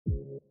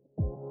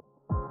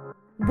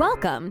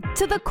Welcome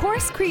to the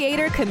Course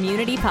Creator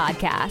Community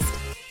Podcast.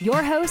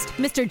 Your host,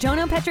 Mr.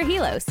 Jono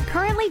Petrohilos,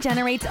 currently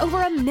generates over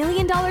 $1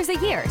 million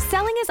a year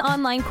selling his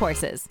online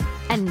courses.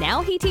 And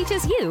now he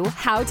teaches you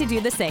how to do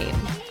the same.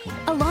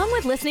 Along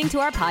with listening to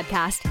our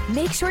podcast,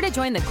 make sure to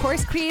join the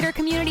Course Creator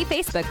Community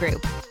Facebook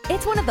group.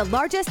 It's one of the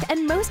largest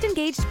and most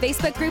engaged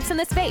Facebook groups in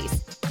the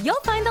space. You'll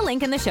find the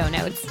link in the show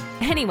notes.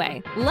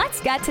 Anyway, let's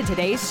get to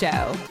today's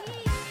show.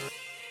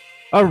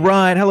 All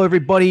right. Hello,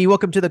 everybody.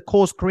 Welcome to the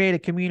Course Creator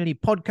Community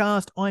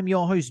Podcast. I'm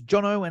your host,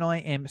 Jono, and I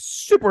am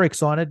super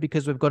excited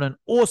because we've got an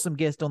awesome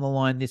guest on the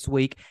line this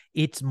week.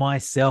 It's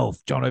myself,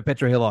 Jono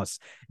Petrohilos.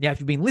 Now, if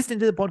you've been listening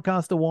to the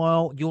podcast a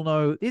while, you'll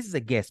know this is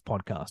a guest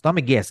podcast. I'm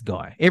a guest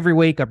guy. Every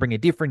week, I bring a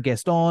different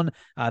guest on.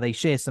 They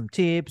share some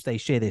tips. They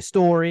share their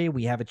story.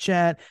 We have a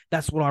chat.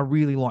 That's what I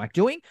really like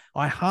doing.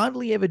 I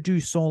hardly ever do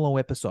solo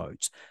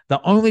episodes.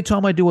 The only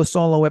time I do a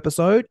solo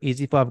episode is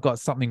if I've got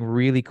something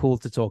really cool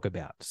to talk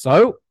about.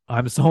 So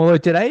I'm solo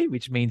today,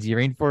 which means you're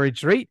in for a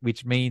treat,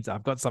 which means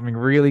I've got something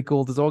really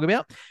cool to talk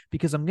about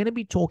because I'm going to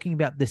be talking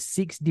about the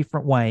 6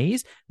 different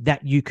ways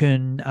that you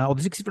can, or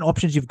the 6 different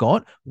options you've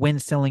got when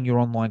selling your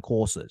online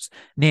courses.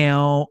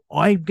 Now,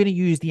 I'm going to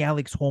use the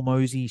Alex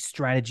Hormozi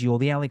strategy or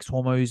the Alex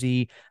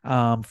Hormozi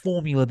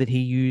formula that he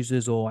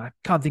uses, or I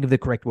can't think of the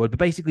correct word, but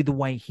basically the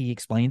way he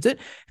explains it.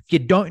 If you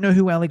don't know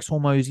who Alex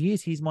Hormozi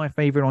is, he's my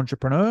favorite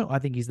entrepreneur. I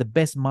think he's the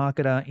best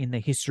marketer in the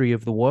history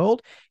of the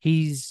world.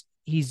 He's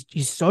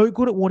so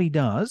good at what he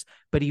does,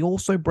 but he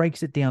also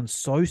breaks it down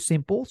so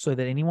simple so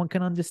that anyone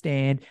can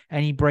understand,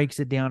 and he breaks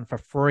it down for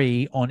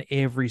free on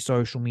every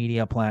social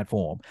media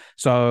platform.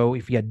 So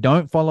if you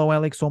don't follow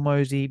Alex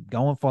Hormozi,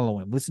 go and follow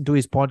him. Listen to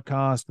his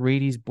podcast,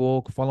 read his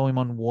book, follow him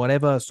on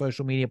whatever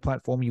social media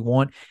platform you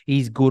want.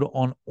 He's good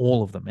on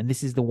all of them, and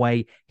this is the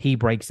way he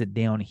breaks it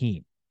down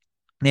here.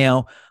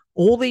 Now,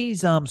 all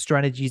these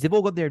strategies, they've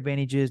all got their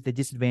advantages, their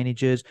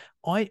disadvantages.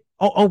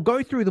 I'll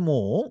go through them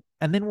all,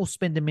 and then we'll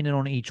spend a minute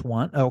on each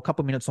one, or a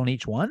couple of minutes on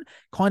each one,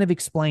 kind of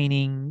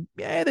explaining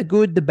the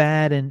good, the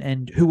bad,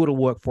 and who it'll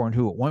work for and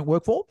who it won't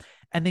work for.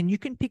 And then you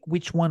can pick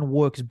which one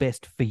works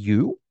best for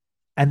you,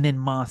 and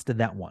then master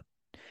that one.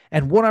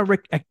 And what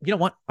you know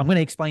what? I'm going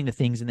to explain the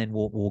things, and then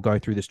we'll go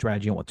through the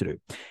strategy on what to do.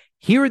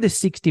 Here are the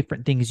 6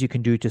 different things you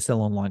can do to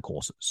sell online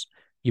courses.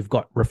 You've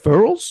got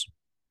referrals,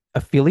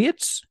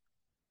 affiliates,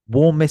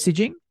 warm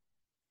messaging,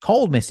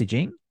 cold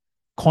messaging,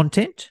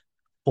 content,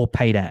 or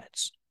paid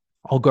ads.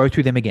 I'll go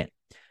through them again.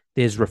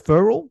 There's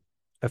referral,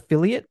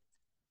 affiliate,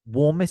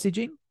 warm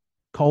messaging,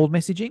 cold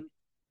messaging,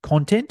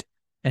 content,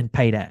 and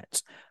paid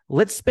ads.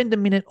 Let's spend a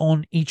minute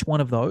on each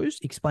one of those,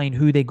 explain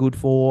who they're good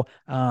for,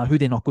 who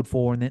they're not good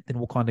for, and then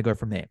we'll kind of go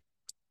from there.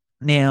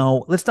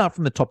 Now, let's start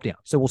from the top down.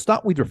 So we'll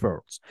start with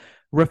referrals.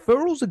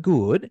 Referrals are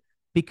good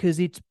because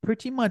it's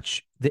pretty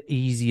much the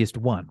easiest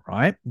one,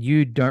 right?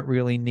 You don't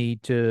really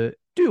need to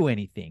do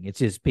anything. It's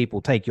just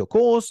people take your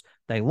course,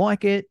 they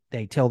like it,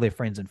 they tell their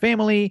friends and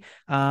family,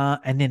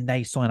 and then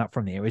they sign up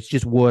from there. It's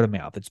just word of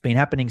mouth. It's been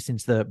happening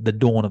since the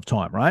dawn of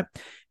time, right?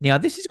 Now,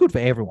 this is good for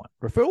everyone.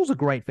 Referrals are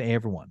great for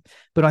everyone.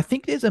 But I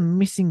think there's a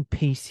missing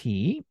piece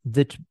here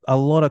that a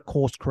lot of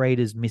course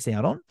creators miss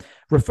out on.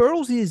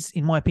 Referrals is,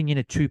 in my opinion,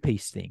 a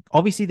 2-piece thing.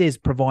 Obviously, there's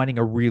providing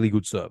a really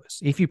good service.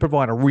 If you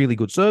provide a really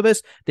good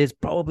service, there's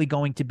probably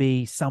going to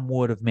be some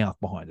word of mouth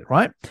behind it,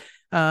 right?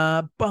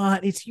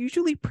 But it's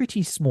usually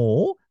pretty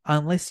small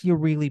unless you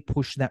really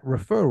push that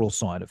referral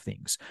side of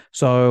things.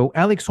 So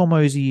Alex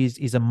Hormozi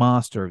is a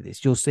master of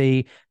this. You'll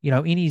see,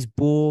 in his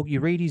book, you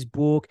read his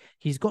book,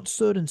 he's got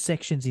certain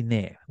sections in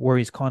there where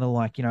he's kind of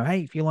like, hey,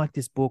 if you like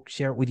this book,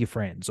 share it with your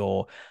friends.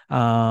 Or,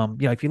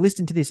 if you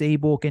listen to this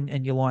ebook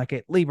and you like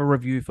it, leave a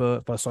review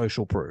for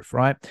social proof,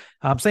 right?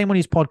 Same on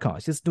his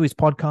podcast. Listen to his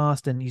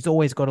podcast, and he's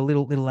always got a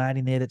little ad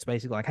in there that's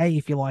basically like, hey,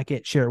 if you like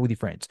it, share it with your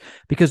friends.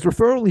 Because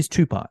referral is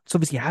 2 parts.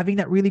 Obviously, having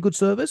that really good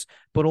service,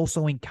 but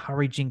also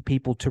encouraging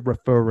people to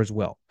refer as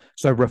well.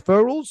 So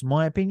referrals,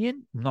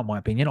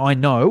 I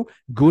know,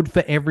 good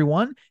for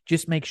everyone.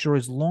 Just make sure,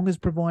 as long as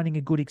providing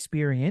a good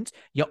experience,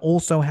 you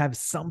also have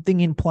something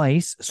in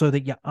place so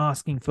that you're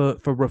asking for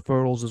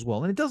referrals as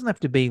well. And it doesn't have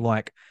to be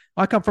like,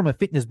 I come from a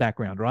fitness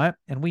background, right?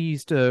 And we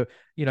used to,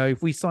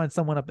 if we signed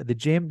someone up at the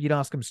gym, you'd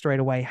ask them straight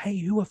away, hey,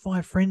 who are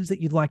 5 friends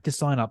that you'd like to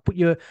sign up? Put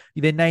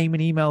their name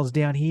and emails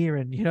down here,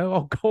 and,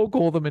 I'll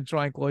call them and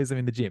try and close them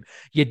in the gym.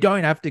 You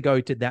don't have to go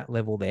to that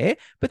level there,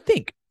 but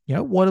think,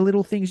 what are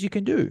little things you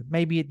can do?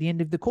 Maybe at the end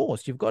of the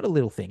course, you've got a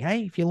little thing.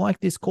 Hey, if you like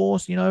this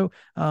course,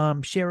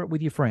 share it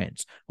with your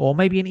friends. Or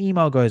maybe an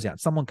email goes out.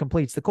 Someone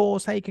completes the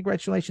course. Hey,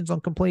 congratulations on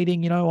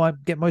completing. I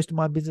get most of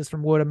my business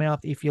from word of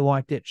mouth. If you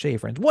liked it, share your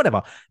friends.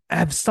 Whatever.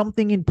 Have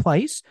something in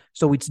place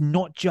so it's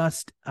not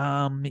just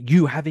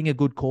you having a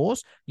good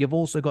course. You've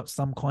also got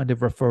some kind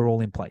of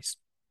referral in place.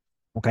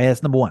 Okay,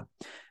 that's number 1.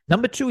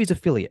 Number 2 is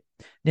affiliate.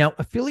 Now,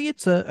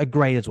 affiliates are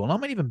great as well. I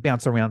might even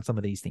bounce around some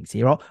of these things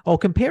here. I'll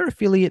compare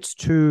affiliates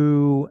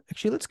to,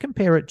 let's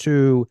compare it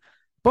to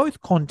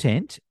both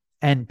content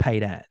and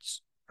paid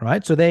ads.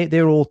 right? So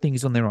they're all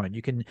things on their own.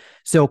 You can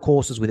sell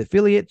courses with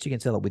affiliates, you can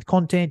sell it with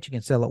content, you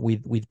can sell it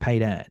with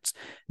paid ads.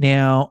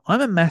 Now,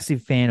 I'm a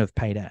massive fan of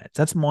paid ads.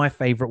 That's my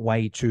favorite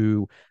way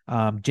to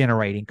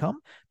generate income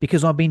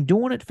because I've been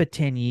doing it for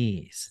 10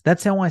 years.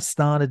 That's how I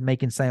started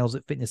making sales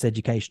at Fitness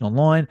Education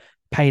Online,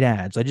 paid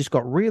ads. I just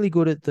got really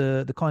good at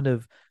the kind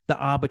of the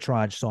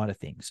arbitrage side of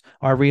things.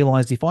 I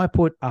realized if I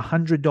put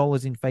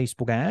 $100 in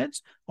Facebook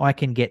ads, I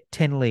can get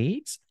 10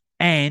 leads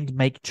and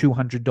make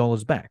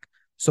 $200 back.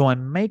 So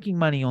I'm making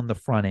money on the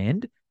front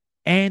end,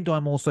 and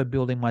I'm also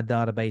building my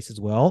database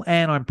as well.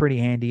 And I'm pretty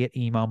handy at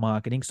email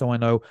marketing. So I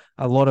know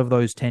a lot of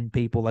those 10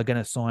 people are going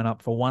to sign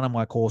up for one of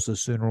my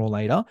courses sooner or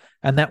later.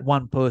 And that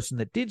one person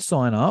that did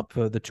sign up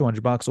for the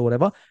 $200 or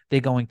whatever, they're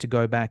going to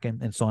go back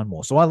and sign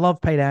more. So I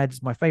love paid ads.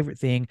 It's my favorite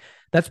thing.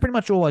 That's pretty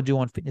much all I do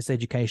on Fitness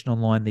Education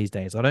Online these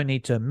days. I don't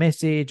need to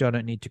message. I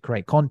don't need to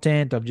create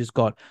content. I've just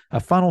got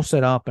a funnel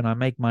set up and I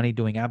make money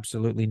doing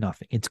absolutely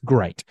nothing. It's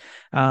great.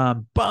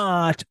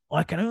 But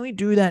I can only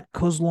do that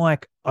because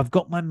I've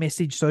got my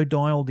message so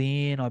dialed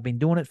in. I've been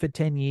doing it for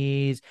 10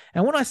 years.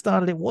 And when I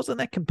started, it wasn't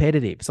that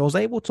competitive. So I was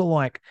able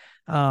to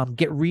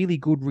get really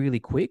good really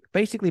quick,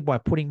 basically by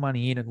putting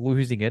money in and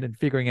losing it and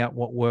figuring out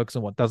what works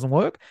and what doesn't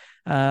work.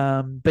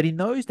 But in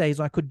those days,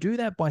 I could do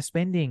that by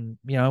spending,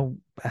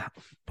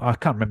 I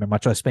can't remember how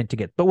much I spent to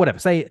get, but whatever,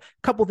 say a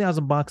couple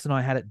 $1,000 and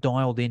I had it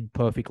dialed in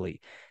perfectly.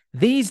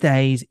 These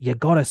days, you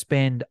got to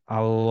spend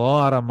a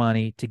lot of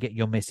money to get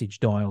your message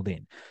dialed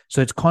in.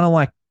 So it's kind of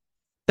like,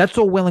 that's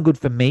all well and good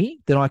for me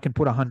that I can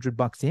put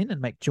 $100 in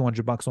and make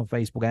 $200 on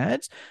Facebook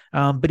ads.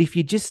 But if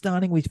you're just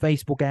starting with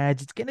Facebook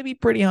ads, it's going to be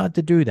pretty hard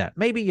to do that.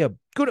 Maybe you're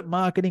good at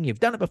marketing, you've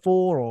done it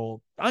before,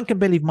 or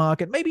uncompetitive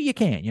market. Maybe you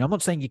can. I'm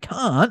not saying you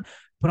can't,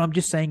 but I'm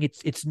just saying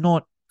it's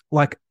not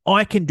like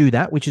I can do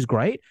that, which is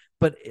great.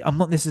 But I'm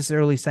not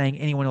necessarily saying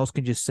anyone else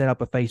can just set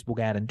up a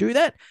Facebook ad and do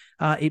that.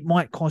 It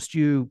might cost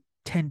you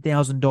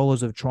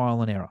 $10,000 of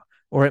trial and error.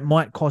 Or it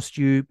might cost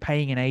you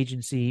paying an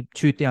agency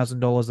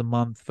 $2,000 a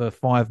month for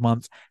 5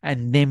 months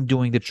and them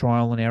doing the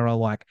trial and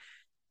error.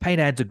 Paid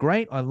ads are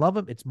great. I love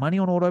them. It's money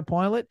on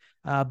autopilot,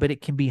 but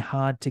it can be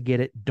hard to get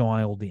it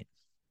dialed in.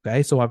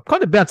 Okay, so I'm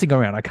kind of bouncing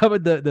around. I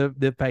covered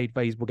the paid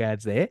Facebook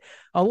ads there.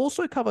 I'll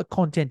also cover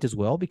content as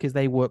well because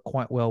they work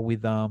quite well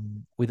with.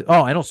 And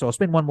also I'll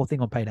spend one more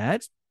thing on paid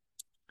ads.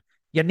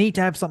 You need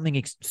to have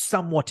something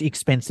somewhat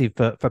expensive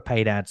for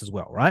paid ads as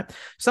well, right?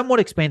 Somewhat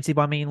expensive,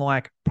 I mean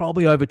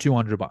probably over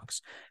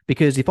 $200.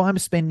 Because if I'm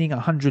spending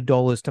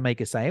 $100 to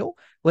make a sale,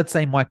 let's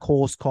say my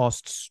course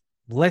costs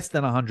less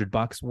than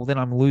 $100, well, then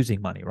I'm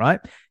losing money, right?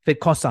 If it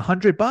costs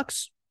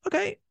 $100,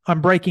 okay, I'm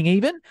breaking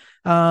even.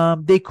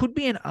 There could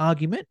be an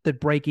argument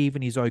that break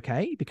even is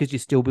okay because you're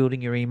still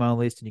building your email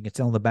list and you can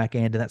sell on the back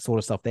end and that sort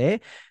of stuff there.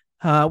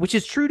 Which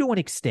is true to an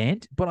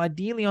extent, but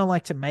ideally I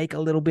like to make a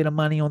little bit of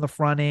money on the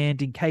front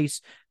end in case,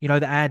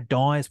 the ad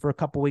dies for a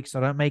couple of weeks. So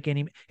I don't make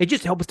any. It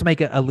just helps to make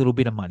a little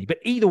bit of money. But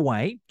either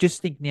way,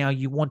 just think now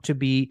you want to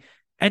be.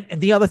 And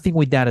the other thing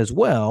with that as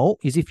well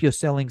is if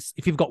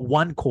you've got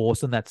one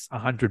course and that's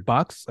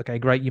 $100, okay,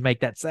 great, you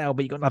make that sale,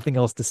 but you got nothing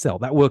else to sell.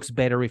 That works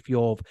better if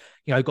you've,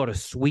 got a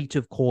suite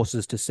of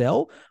courses to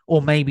sell,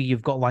 or maybe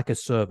you've got a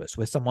service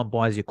where someone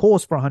buys your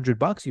course for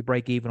 $100, you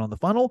break even on the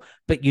funnel,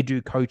 but you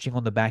do coaching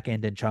on the back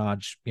end and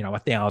charge,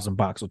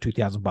 $1,000 or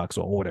 $2,000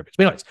 or whatever.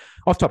 But anyways,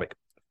 off topic.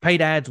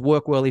 Paid ads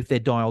work well if they're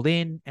dialed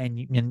in, and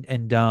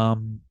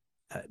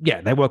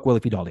they work well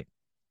if you dial in.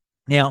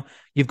 Now,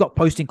 you've got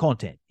posting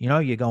content.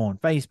 You go on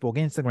Facebook,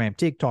 Instagram,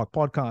 TikTok,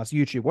 podcast,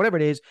 YouTube, whatever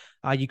it is,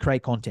 you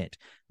create content.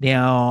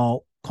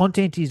 Now,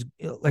 content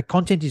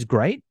is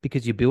great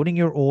because you're building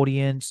your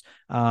audience.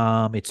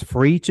 It's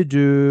free to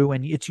do,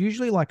 and it's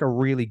usually a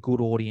really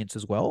good audience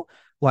as well.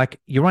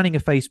 You're running a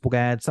Facebook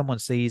ad, someone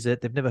sees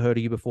it, they've never heard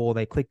of you before,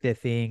 they click their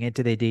thing,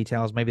 enter their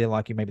details, maybe they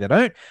like you, maybe they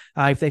don't.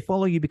 If they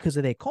follow you because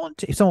of their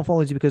content, if someone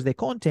follows you because of their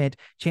content,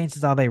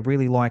 chances are they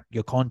really like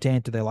your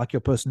content, or they like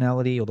your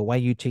personality or the way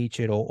you teach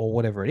it, or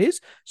whatever it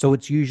is. So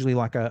it's usually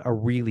a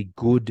really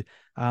good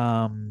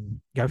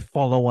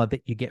follower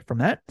that you get from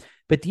that.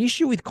 But the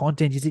issue with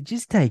content is it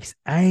just takes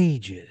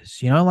ages.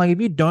 If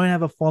you don't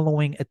have a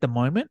following at the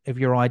moment of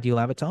your ideal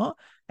avatar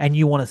and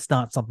you want to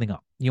start something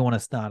up, you want to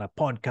start a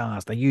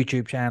podcast, a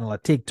YouTube channel, a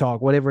TikTok,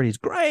 whatever it is,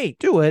 great,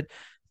 do it.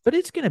 But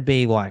it's going to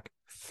be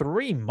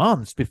 3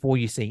 months before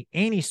you see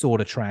any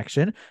sort of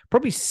traction,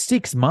 probably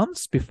 6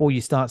 months before you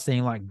start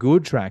seeing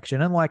good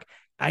traction, and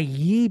a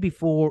year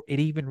before it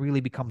even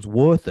really becomes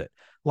worth it.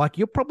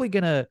 You're probably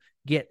going to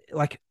get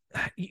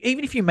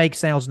even if you make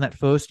sales in that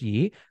first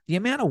year, the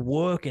amount of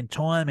work and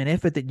time and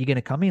effort that you're going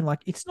to come in,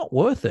 it's not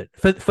worth it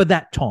for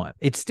that time.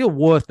 It's still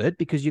worth it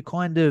because you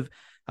kind of,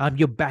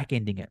 you're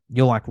back-ending it.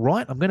 You're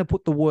right, I'm going to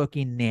put the work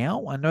in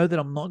now. I know that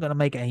I'm not going to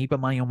make a heap of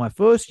money on my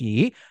first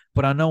year,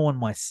 but I know on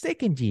my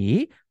second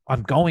year,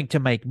 I'm going to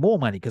make more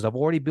money because I've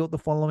already built the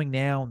following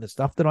now, and the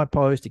stuff that I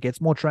post, it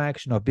gets more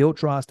traction. I've built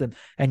trust and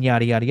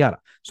yada, yada, yada.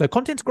 So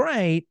content's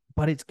great,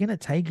 but it's going to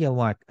take you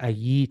a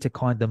year to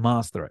kind of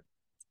master it.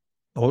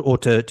 Or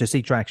to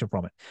see traction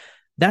from it.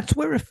 That's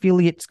where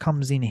affiliates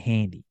comes in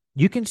handy.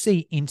 You can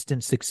see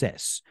instant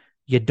success.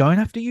 You don't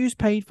have to use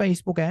paid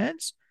Facebook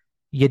ads.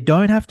 You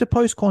don't have to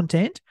post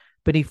content.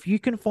 But if you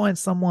can find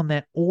someone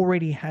that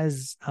already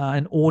has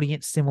an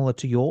audience similar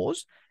to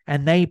yours,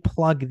 and they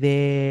plug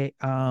your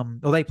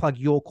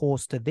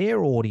course to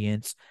their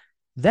audience,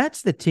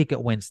 that's the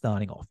ticket when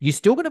starting off. You're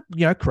still going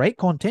to, create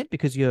content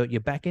because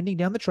you're back ending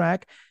down the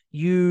track.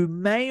 You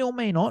may or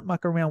may not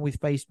muck around with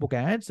Facebook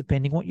ads,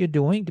 depending what you're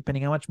doing,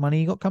 depending how much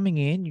money you got coming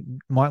in. You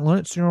might learn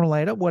it sooner or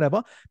later,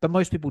 whatever. But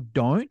most people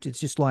don't. It's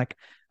just like,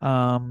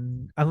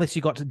 unless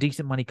you got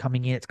decent money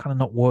coming in, it's kind of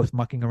not worth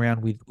mucking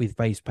around with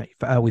paid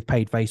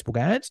Facebook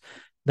ads.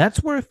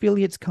 That's where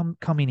affiliates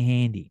come in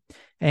handy.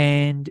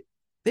 And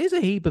there's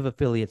a heap of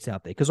affiliates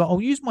out there, because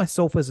I'll use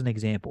myself as an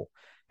example.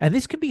 And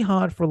this can be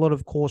hard for a lot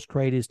of course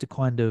creators to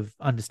kind of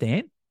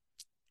understand,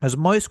 as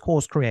most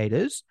course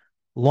creators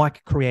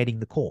like creating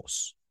the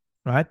course,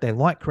 right? They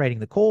like creating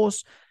the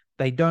course.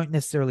 They don't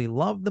necessarily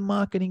love the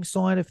marketing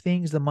side of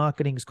things. The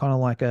marketing is kind of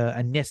like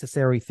a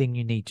necessary thing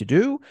you need to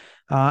do.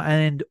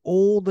 And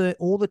all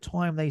the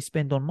time they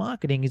spend on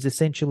marketing is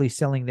essentially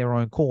selling their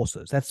own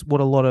courses. That's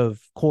what a lot of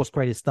course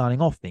creators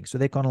starting off think. So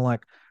they're kind of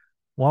like,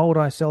 why would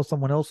I sell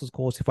someone else's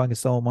course if I can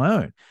sell my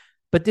own?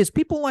 But there's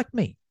people like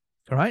me,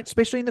 all right,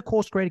 especially in the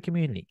course creator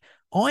community.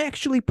 I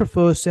actually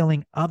prefer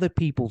selling other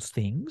people's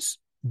things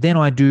than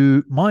I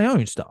do my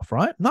own stuff,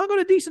 right? Now, I've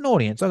got a decent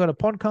audience. I've got a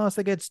podcast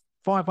that gets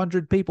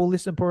 500 people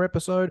listen per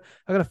episode.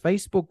 I got a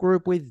Facebook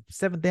group with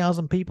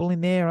 7,000 people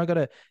in there. I got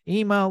an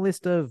email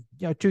list of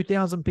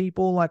 2,000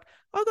 people. Like,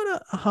 I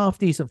got a half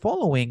decent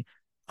following.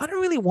 I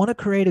don't really want to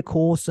create a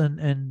course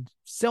and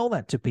sell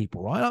that to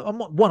people, right? I'm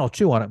one or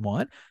two, I don't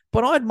mind,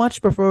 but I'd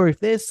much prefer if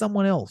there's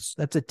someone else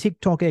that's a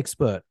TikTok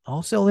expert,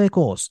 I'll sell their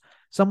course.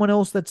 Someone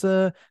else that's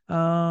a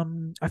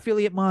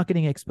affiliate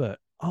marketing expert,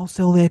 I'll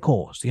sell their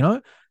course,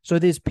 So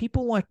there's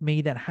people like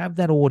me that have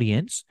that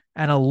audience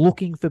and are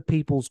looking for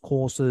people's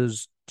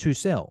courses to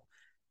sell.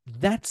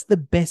 That's the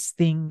best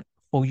thing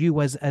for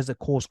you as a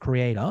course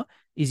creator,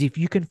 is if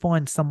you can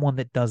find someone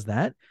that does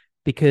that,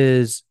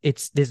 because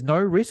there's no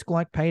risk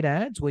like paid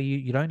ads, where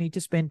you don't need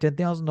to spend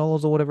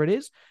 $10,000 or whatever it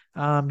is.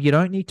 You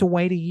don't need to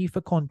wait a year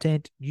for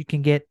content. You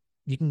can get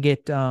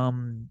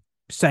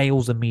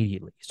sales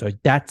immediately. So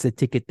that's a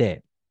ticket there.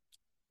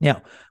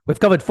 Now, we've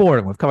covered 4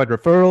 of them. We've covered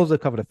referrals, we've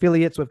covered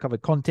affiliates, we've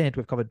covered content,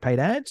 we've covered paid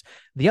ads.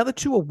 The other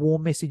 2 are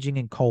warm messaging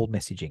and cold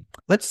messaging.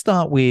 Let's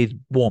start with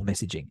warm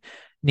messaging.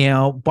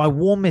 Now, by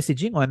warm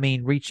messaging, I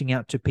mean reaching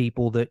out to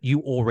people that you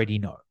already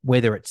know,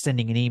 whether it's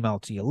sending an email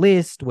to your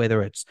list,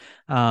 whether it's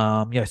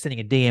sending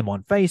a DM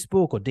on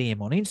Facebook or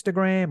DM on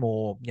Instagram,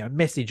 or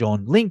message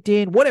on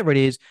LinkedIn, whatever it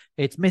is.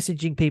 It's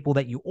messaging people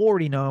that you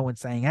already know and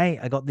saying, hey,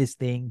 I got this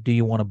thing. Do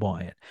you want to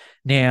buy it?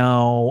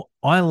 Now,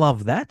 I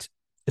love that.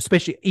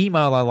 Especially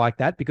email, I like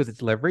that because it's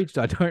leveraged.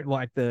 I don't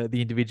like the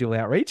individual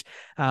outreach.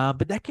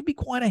 But that can be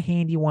quite a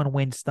handy one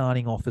when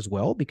starting off as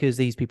well, because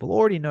these people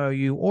already know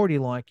you, already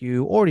like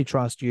you, already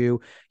trust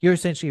you. You're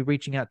essentially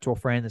reaching out to a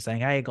friend and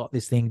saying, hey, I got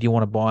this thing. Do you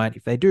want to buy it?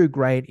 If they do,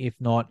 great. If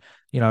not,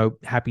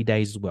 happy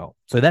days as well.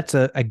 So that's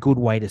a good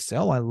way to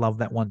sell. I love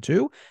that one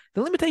too.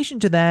 The limitation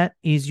to that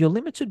is you're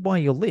limited by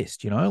your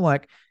list.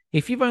 Like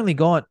if you've only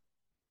got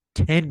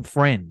 10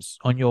 friends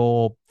on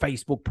your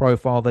Facebook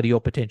profile that are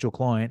your potential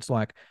clients,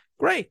 like,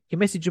 great, you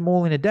message them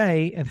all in a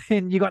day and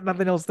then you got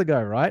nothing else to go,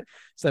 right?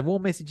 So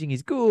warm messaging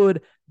is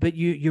good, but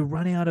you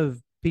run out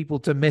of people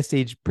to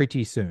message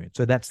pretty soon.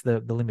 So that's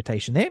the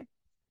limitation there.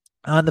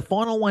 The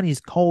final one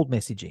is cold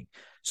messaging.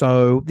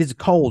 So there's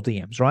cold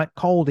DMs, right?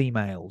 Cold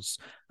emails.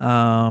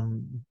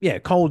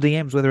 Cold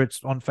DMs, whether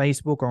it's on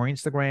Facebook or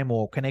Instagram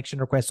or connection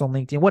requests on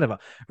LinkedIn, whatever.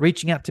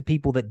 Reaching out to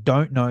people that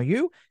don't know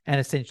you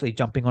and essentially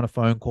jumping on a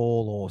phone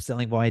call or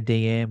selling via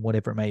DM,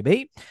 whatever it may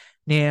be.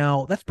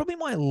 Now, that's probably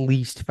my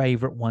least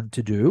favorite one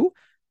to do,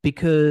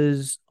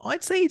 because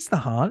I'd say it's the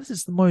hardest.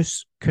 It's the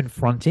most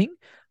confronting.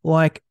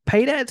 Like,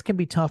 paid ads can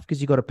be tough because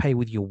you got to pay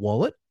with your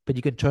wallet, but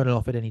you can turn it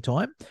off at any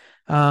time.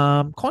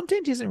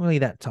 Content isn't really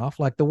that tough.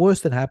 Like, the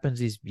worst that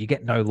happens is you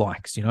get no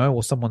likes,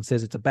 or someone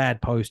says it's a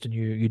bad post and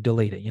you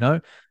delete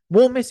it,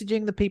 Warm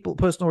messaging, the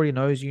person already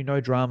knows you, no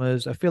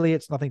dramas.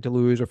 Affiliates, nothing to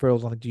lose.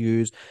 Referrals, nothing to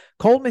use.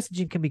 Cold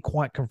messaging can be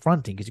quite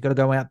confronting because you've got to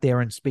go out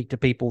there and speak to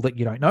people that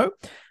you don't know.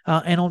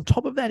 And on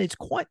top of that, it's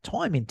quite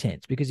time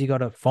intense because you got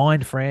to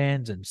find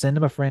friends and send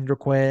them a friend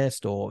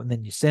request, and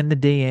then you send the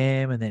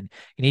DM, and then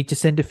you need to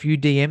send a few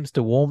DMs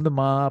to warm them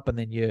up, and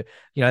then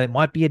it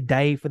might be a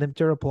day for them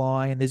to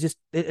reply, and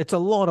it's a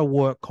lot of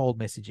work, cold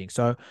messaging.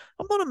 So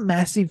I'm not a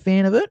massive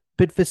fan of it,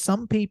 but for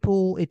some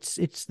people,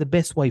 it's the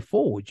best way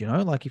forward.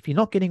 Like if you're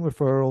not getting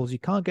referrals, you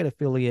can't get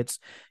affiliates,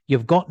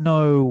 you've got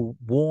no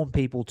warm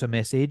people to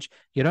message,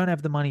 you don't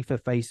have the money for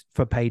paid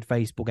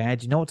Facebook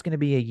ads, it's going to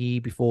be a year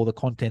before the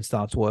content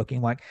starts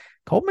working. Like,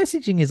 cold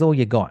messaging is all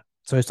you got.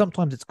 So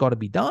sometimes it's got to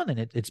be done, and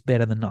it's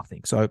better than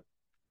nothing. So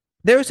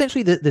they're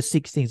essentially the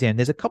 6 things there. And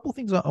there's a couple of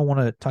things I want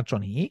to touch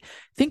on here.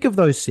 Think of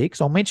those 6.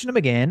 I'll mention them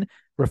again: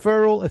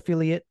 referral,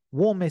 affiliate,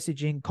 warm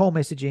messaging, cold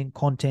messaging,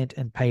 content,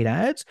 and paid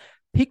ads.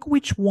 Pick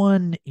which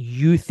one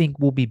you think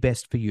will be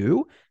best for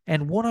you.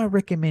 And what I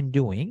recommend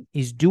doing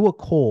is do a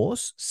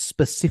course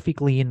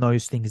specifically in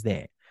those things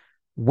there.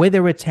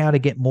 Whether it's how to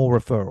get more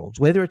referrals,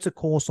 whether it's a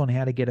course on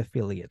how to get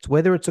affiliates,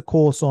 whether it's a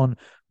course on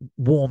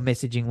warm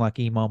messaging like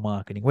email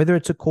marketing, whether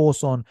it's a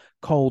course on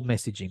cold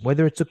messaging,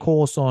 whether it's a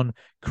course on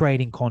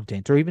creating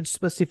content or even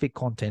specific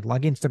content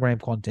like Instagram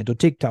content or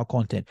TikTok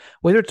content,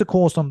 whether it's a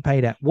course on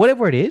paid app,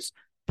 whatever it is,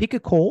 pick a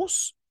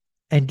course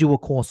and do a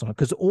course on it,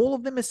 because all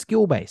of them are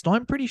skill-based.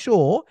 I'm pretty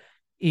sure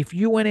if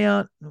you went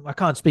out, I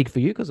can't speak for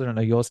you because I don't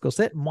know your skill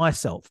set,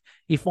 myself,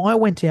 if I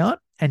went out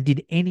and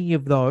did any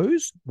of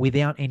those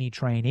without any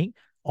training,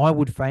 I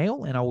would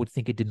fail and I would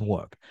think it didn't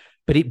work.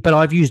 But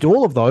I've used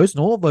all of those,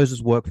 and all of those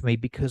has worked for me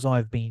because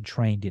I've been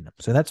trained in them.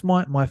 So that's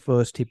my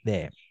first tip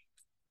there.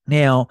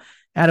 Now,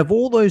 out of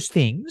all those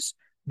things,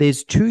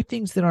 there's two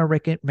things that I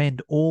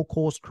recommend all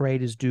course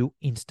creators do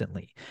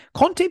instantly.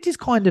 Content is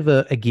kind of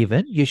a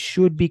given. You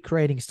should be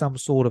creating some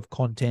sort of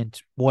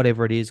content,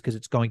 whatever it is, because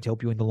it's going to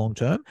help you in the long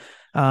term.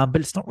 But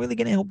it's not really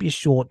going to help you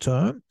short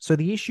term. So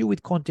the issue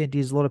with content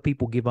is a lot of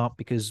people give up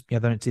because they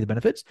don't see the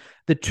benefits.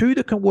 The two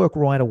that can work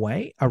right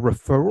away are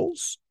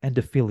referrals and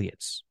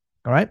affiliates.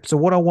 All right. So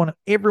what I want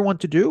everyone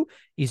to do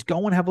is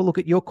go and have a look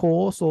at your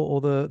course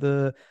or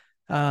the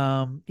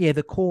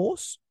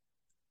course,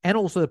 and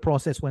also the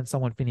process when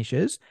someone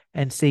finishes,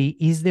 and see,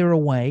 is there a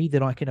way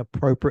that I can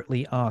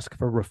appropriately ask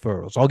for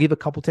referrals? I'll give a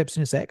couple tips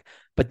in a sec,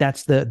 but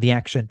that's the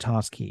action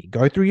task here.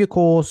 Go through your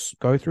course,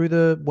 go through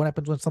what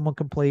happens when someone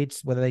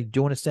completes, whether they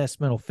do an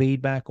assessment or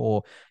feedback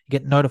or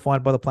get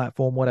notified by the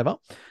platform, whatever,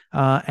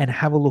 and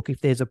have a look if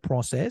there's a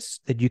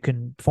process that you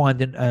can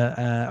find an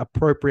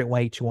appropriate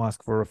way to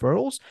ask for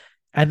referrals.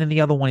 And then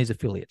the other one is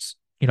affiliates.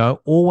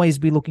 Always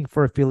be looking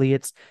for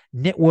affiliates,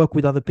 network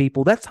with other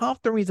people. That's half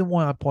the reason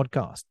why I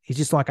podcast. It's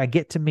just like I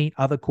get to meet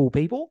other cool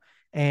people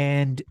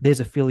and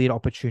there's affiliate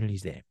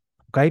opportunities there.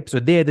 Okay.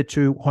 So they're the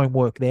two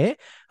homework there.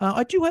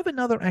 I do have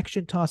another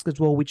action task as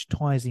well, which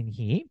ties in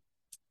here.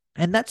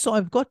 And that's,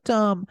 I've got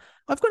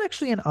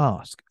actually an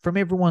ask from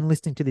everyone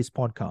listening to this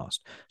podcast.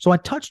 So I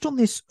touched on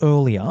this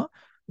earlier,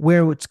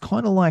 where it's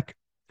kind of like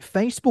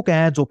Facebook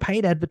ads or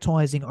paid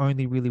advertising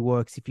only really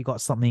works if you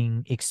got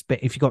something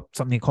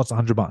that costs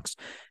 $100.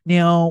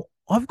 Now,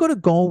 I've got a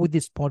goal with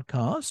this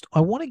podcast.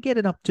 I want to get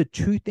it up to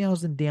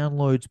 2,000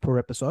 downloads per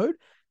episode,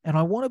 and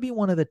I want to be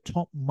one of the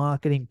top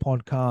marketing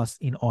podcasts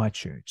in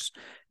iTunes.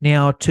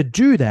 Now, to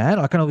do that,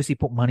 I can obviously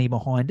put money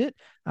behind it,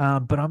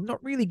 but I'm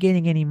not really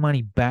getting any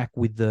money back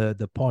with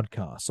the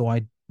podcast. So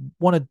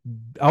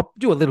I'll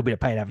do a little bit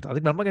of paid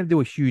advertising, but I'm not going to do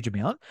a huge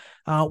amount.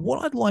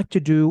 What I'd like to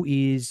do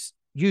is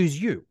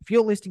use you. If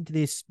you're listening to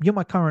this, you're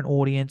my current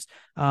audience.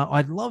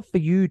 I'd love for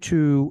you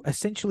to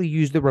essentially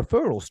use the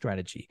referral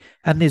strategy.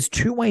 And there's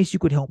two ways you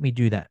could help me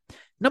do that.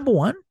 Number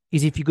one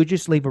is if you could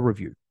just leave a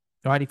review.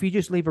 All right, if you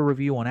just leave a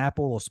review on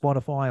Apple or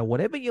Spotify or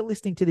whatever you're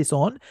listening to this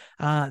on,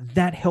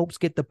 that helps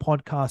get the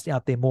podcast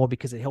out there more,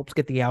 because it helps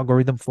get the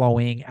algorithm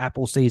flowing.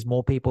 Apple sees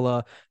more people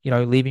are,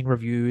 leaving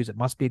reviews. It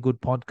must be a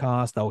good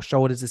podcast. They'll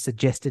show it as a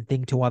suggested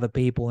thing to other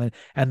people,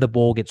 and the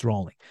ball gets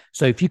rolling.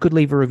 So if you could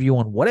leave a review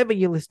on whatever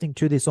you're listening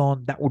to this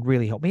on, that would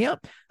really help me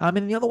out.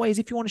 And the other way is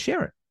if you want to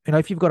share it.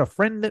 If you've got a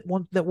friend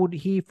that would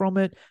hear from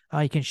it,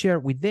 you can share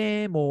it with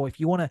them. Or if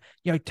you want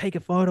to, take a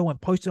photo and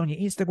post it on your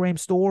Instagram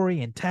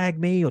story and tag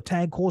me or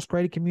tag Course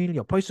Creator Community,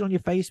 or post it on your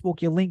Facebook,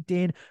 your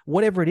LinkedIn,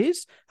 whatever it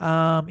is.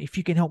 If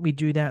you can help me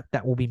do that,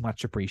 that will be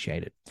much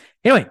appreciated.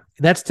 Anyway,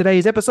 that's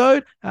today's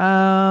episode.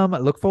 I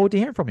look forward to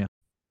hearing from you.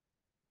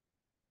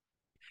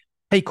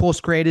 Hey,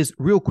 course creators,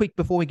 real quick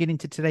before we get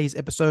into today's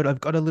episode, I've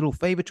got a little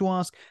favor to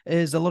ask.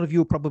 As a lot of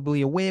you are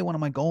probably aware, one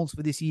of my goals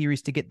for this year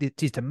is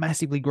to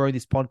massively grow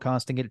this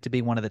podcast and get it to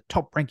be one of the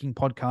top ranking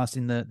podcasts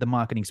in the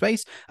marketing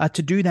space.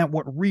 To do that,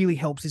 what really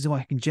helps is if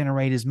I can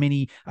generate as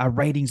many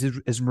ratings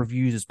as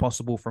reviews as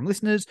possible from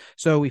listeners.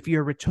 So if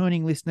you're a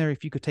returning listener,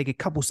 if you could take a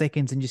couple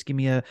seconds and just give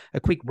me a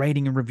quick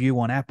rating and review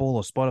on Apple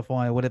or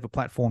Spotify or whatever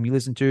platform you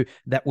listen to,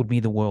 that would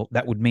mean the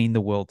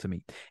world to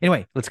me.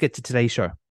 Anyway, let's get to today's show.